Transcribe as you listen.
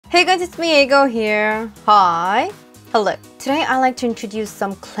Hey guys, it's me Aego here. Hi. Hello. Today I'd like to introduce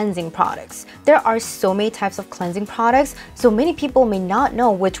some cleansing products. There are so many types of cleansing products, so many people may not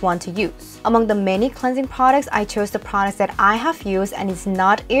know which one to use. Among the many cleansing products, I chose the products that I have used and is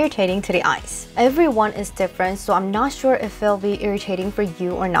not irritating to the eyes. Everyone is different, so I'm not sure if it'll be irritating for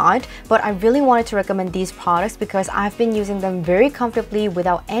you or not, but I really wanted to recommend these products because I've been using them very comfortably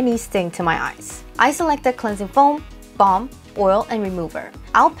without any sting to my eyes. I selected cleansing foam, balm, oil, and remover.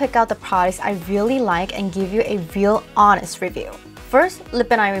 I'll pick out the products I really like and give you a real honest review. First,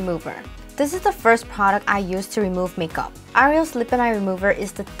 Lip&Eye remover. This is the first product I use to remove makeup. Arial's Lip&Eye remover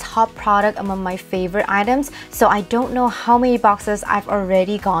is the top product among my favorite items, so I don't know how many boxes I've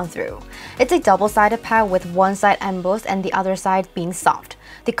already gone through. It's a double-sided pad with one side embossed and the other side being soft.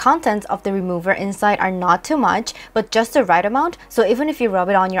 The contents of the remover inside are not too much, but just the right amount, so even if you rub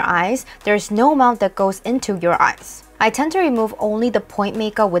it on your eyes, there's no amount that goes into your eyes. I tend to remove only the point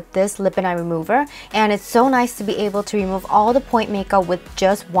makeup with this Lip&Eye remover, and it's so nice to be able to remove all the point makeup with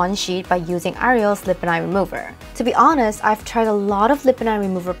just one sheet by using Arial's Lip&Eye remover. To be honest, I've tried a lot of Lip&Eye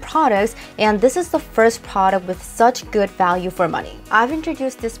remover products, and this is the first product with such good value for money. I've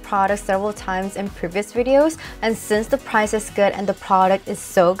introduced this product several times in previous videos, and since the price is good and the product is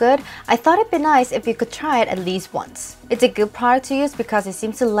so good, I thought it'd be nice if you could try it at least once. It's a good product to use because it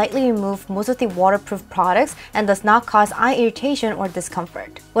seems to lightly remove most of the waterproof products and does not cause eye irritation or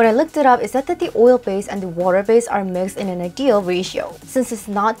discomfort. When I looked it up, it said that the oil base and the water base are mixed in an ideal ratio. Since it's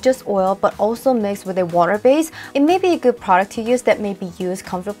not just oil but also mixed with a water base, it may be a good product to use that may be used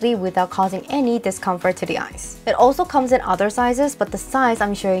comfortably without causing any discomfort to the eyes. It also comes in other sizes, but the size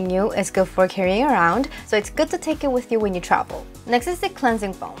I'm showing you is good for carrying around, so it's good to take it with you when you travel. Next is the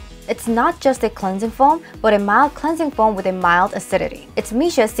cleansing foam. It's not just a cleansing foam, but a mild cleansing foam with a mild acidity. It's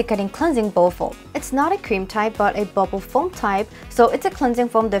Missha's Thickening Cleansing Bowl Foam. It's not a cream type, but a bubble foam type, so it's a cleansing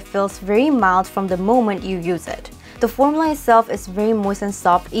foam that feels very mild from the moment you use it. The formula itself is very moist and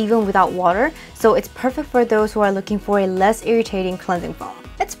soft even without water, so it's perfect for those who are looking for a less irritating cleansing foam.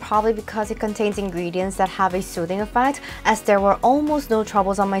 It's probably because it contains ingredients that have a soothing effect, as there were almost no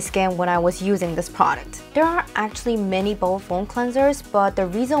troubles on my skin when I was using this product. There are actually many bubble foam cleansers, but the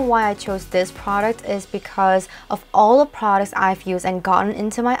reason why I chose this product is because of all the products I've used and gotten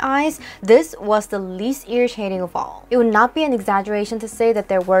into my eyes, this was the least irritating of all. It would not be an exaggeration to say that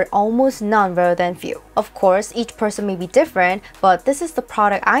there were almost none rather than few. Of course, each person may be different, but this is the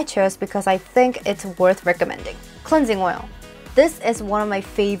product I chose because I think it's worth recommending. Cleansing oil. This is one of my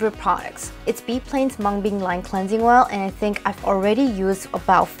favorite products. It's Beplain's Mung Bean Line Cleansing Oil, and I think I've already used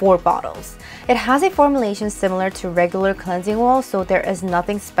about 4 bottles. It has a formulation similar to regular cleansing oil, so there is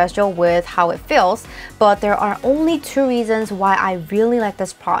nothing special with how it feels, but there are only 2 reasons why I really like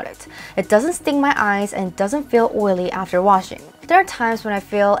this product. It doesn't sting my eyes and it doesn't feel oily after washing. There are times when I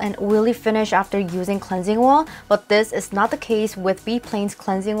feel an oily finish after using cleansing oil, but this is not the case with Beplain's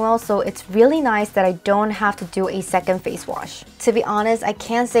cleansing oil, so it's really nice that I don't have to do a second face wash. To be honest, I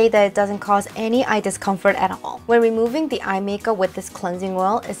can't say that it doesn't cause any eye discomfort at all. When removing the eye makeup with this cleansing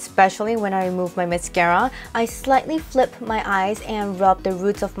oil, especially when I remove my mascara, I slightly flip my eyes and rub the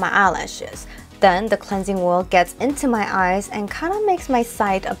roots of my eyelashes. Then the cleansing oil gets into my eyes and kind of makes my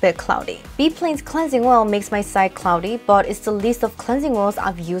side a bit cloudy. Beplain's cleansing oil makes my side cloudy, but it's the least of cleansing oils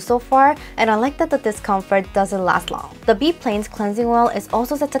I've used so far, and I like that the discomfort doesn't last long. The Beplain's cleansing oil is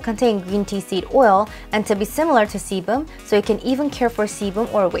also said to contain green tea seed oil and to be similar to sebum, so you can even care for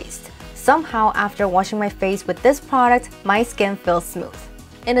sebum or waste. Somehow, after washing my face with this product, my skin feels smooth.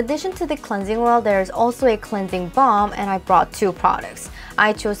 In addition to the cleansing oil, there is also a cleansing balm, and I brought 2 products.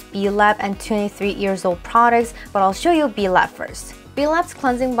 I chose Blab and 23 years old products, but I'll show you Blab first. Blab's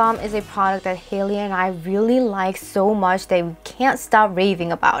cleansing balm is a product that Haley and I really like so much that we can't stop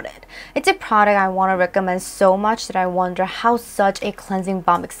raving about it. It's a product I want to recommend so much that I wonder how such a cleansing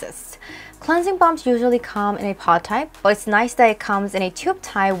balm exists. Cleansing balms usually come in a pod type, but it's nice that it comes in a tube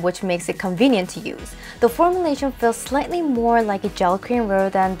type, which makes it convenient to use. The formulation feels slightly more like a gel cream rather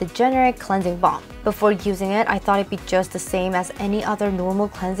than the generic cleansing balm. Before using it, I thought it'd be just the same as any other normal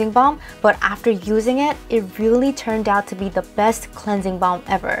cleansing balm, but after using it, it really turned out to be the best cleansing balm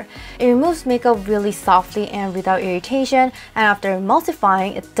ever. It removes makeup really softly and without irritation, and after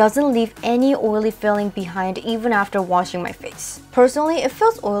emulsifying, it doesn't leave any oily feeling behind even after washing my face. Personally, it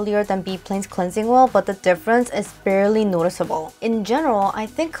feels oilier than Beplain's cleansing oil, but the difference is barely noticeable. In general, I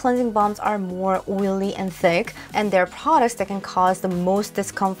think cleansing balms are more oily and thick, and they're products that can cause the most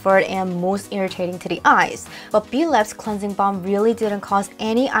discomfort and most irritating irritating to the eyes, but Blab's cleansing balm really didn't cause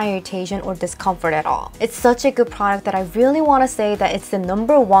any eye irritation or discomfort at all. It's such a good product that I really want to say that it's the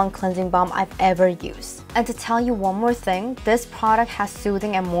 #1 cleansing balm I've ever used. And to tell you one more thing, this product has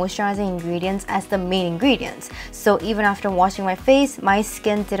soothing and moisturizing ingredients as the main ingredients. So even after washing my face, my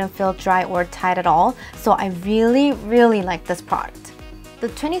skin didn't feel dry or tight at all. So I really like this product. The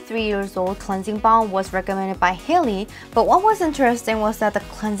 23 years old cleansing balm was recommended by Haley, but what was interesting was that the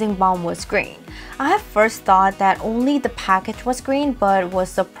cleansing balm was green. I at first thought that only the package was green, but was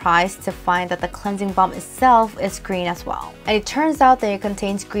surprised to find that the cleansing balm itself is green as well. And it turns out that it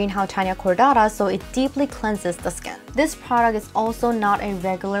contains green Houttania cordata, so it deeply cleanses the skin. This product is also not a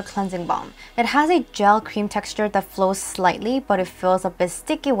regular cleansing balm. It has a gel cream texture that flows slightly, but it feels a bit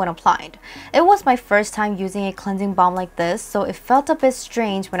sticky when applied. It was my first time using a cleansing balm like this, so it felt a bit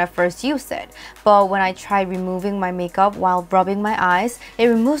strange when I first used it. But when I tried removing my makeup while rubbing my eyes, it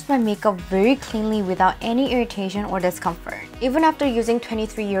removes my makeup very cleanly without any irritation or discomfort. Even after using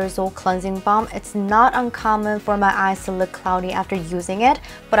 23 years old cleansing balm, it's not uncommon for my eyes to look cloudy after using it,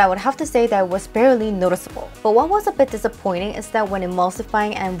 but I would have to say that it was barely noticeable. But what was a bit disappointing is that when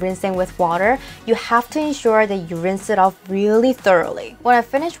emulsifying and rinsing with water, you have to ensure that you rinse it off really thoroughly. When I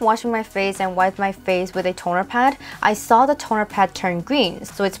finished washing my face and wiped my face with a toner pad, I saw the toner pad turn green,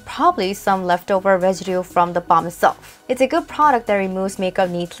 so it's probably some leftover residue from the balm itself. It's a good product that removes makeup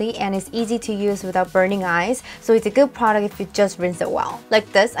neatly and is easy to use without burning eyes, so it's a good product if you just rinse it well. Like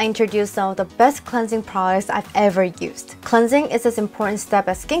this, I introduced some of the best cleansing products I've ever used. Cleansing is an important step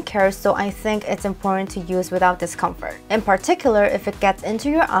as skincare, so I think it's important to use without discomfort. In particular, if it gets into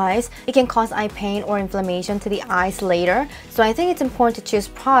your eyes, it can cause eye pain or inflammation to the eyes later, so I think it's important to choose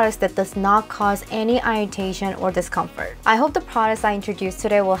products that does not cause any irritation or discomfort. I hope the products I introduced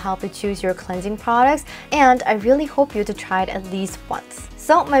today will help you choose your cleansing products, and I really hope you to try it at least once.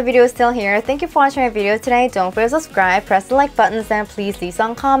 So my video is still here. Thank you for watching my video today. Don't forget to subscribe, press the like buttons, and please leave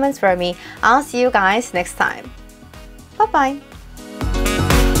some comments for me. I'll see you guys next time. Bye bye.